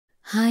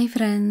Hi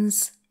friends,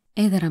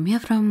 இது Ramya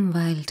from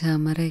Wild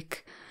Turmeric.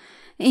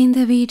 இந்த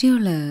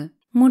வீடியோவில்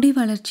முடி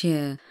வளர்ச்சியை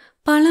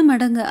பல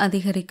மடங்கு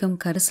அதிகரிக்கும்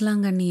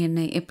கரிசலாங்கண்ணி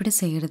எண்ணெய் எப்படி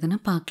செய்யறதுன்னு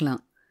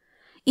பார்க்கலாம்.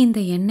 இந்த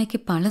எண்ணெய்க்கு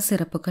பல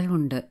சிறப்புகள்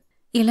உண்டு.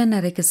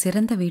 இளநரைக்கு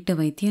சிறந்த வீட்டு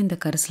வைத்தியம் இந்த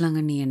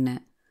கரிசலாங்கண்ணி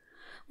எண்ணெய்.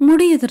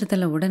 முடி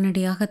உதிர்தலை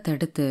உடனடியாக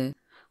தடுத்து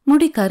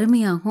முடி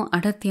கருமையாகவும்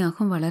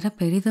அடர்த்தியாகவும் வளர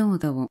பெரிதும்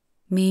உதவும்.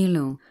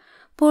 மேலும்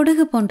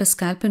பொடுகு போன்ற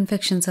ஸ்கேல்ப்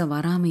இன்ஃபெக்ஷன்ஸை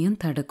வராமையும்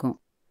தடுக்கும்.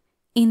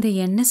 இந்த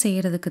எண்ணெய்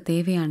செய்யறதுக்கு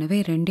தேவையானவை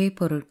 2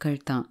 பொருட்கள்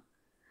தான்.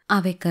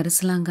 அவை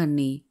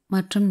கரிசலாங்கண்ணி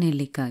மற்றும்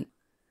நெல்லிக்காய்.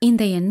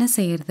 இந்த எண்ணெய்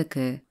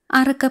செய்யறதுக்கு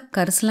 1/2 கப்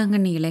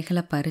கரிசலாங்கண்ணி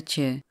இலைகளை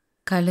பறிச்சு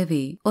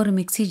கழுவி ஒரு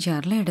மிக்ஸி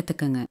ஜார்ல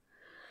எடுத்துக்கங்க.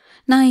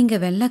 நான் இங்க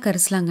வெள்ளை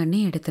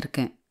கரிசலாங்கண்ணி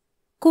எடுத்திருக்கேன்.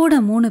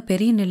 கூட 3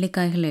 பெரிய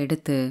நெல்லிக்காய்களை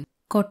எடுத்து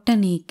கொட்டை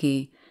நீக்கி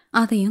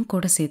அதையும்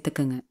கூட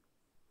சேர்த்துக்கங்க.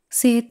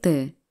 சேர்த்து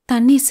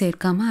தண்ணீர்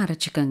சேர்க்காம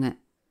அரைச்சிக்கங்க.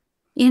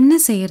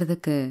 எண்ணெய்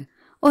செய்யறதுக்கு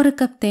 1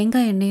 கப்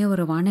தேங்காய் எண்ணெயை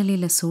ஒரு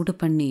வாணலியில சூடு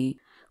பண்ணி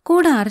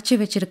கூட அரைச்சி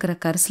வச்சிருக்கிற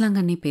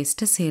கரிசலாங்கண்ணி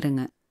பேஸ்ட்டை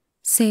சேருங்க.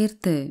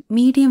 சேர்த்து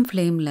மீடியம்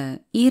ஃப்ளேம்ல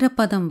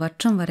ஈரப்பதம்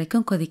வற்றும்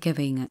வரைக்கும் கொதிக்க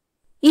வைங்க.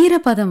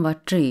 ஈரப்பதம்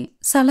வற்றி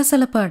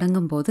சலசலப்பு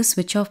அடங்கும் போது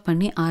ஸ்விட்ச் ஆஃப்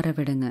பண்ணி ஆற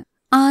விடுங்க.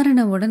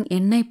 ஆறினவுடன்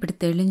எண்ணெய் இப்படி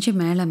தெளிஞ்சு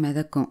மேல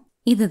மிதக்கும்.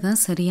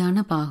 இதுதான்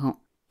சரியான பாகம்.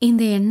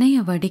 இந்த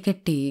எண்ணெயை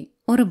வடிகட்டி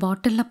ஒரு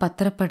பாட்டில்ல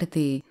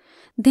பத்திரப்படுத்தி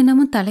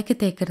தினமும் தலைக்கு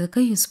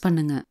தேய்க்கிறதுக்கு யூஸ்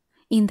பண்ணுங்க.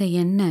 இந்த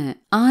எண்ணெய்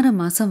 6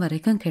 மாசம்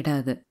வரைக்கும்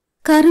கெடாது.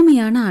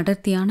 கருமையான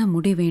அடர்த்தியான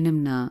முடி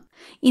வேணும்னா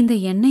இந்த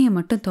எண்ணெயை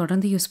மட்டும்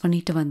தொடர்ந்து யூஸ்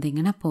பண்ணிட்டு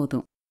வந்தீங்கன்னா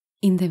போதும்.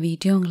 இந்த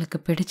வீடியோ உங்களுக்கு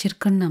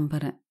பிடிச்சிருக்குன்னு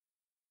நம்புறேன்.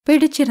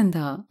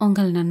 பிடிச்சிருந்தா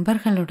உங்கள்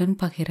நண்பர்களுடன்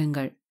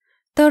பகிருங்கள்.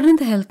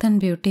 தொடர்ந்து ஹெல்த் அண்ட்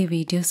பியூட்டி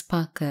வீடியோஸ்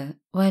பார்க்க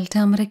வைல்ட்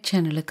டர்மரிக்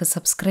சேனலுக்கு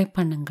சப்ஸ்கிரைப்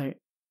பண்ணுங்கள்.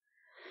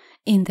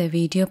 இந்த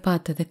வீடியோ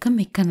பார்த்ததுக்கு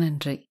மிக்க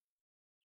நன்றி.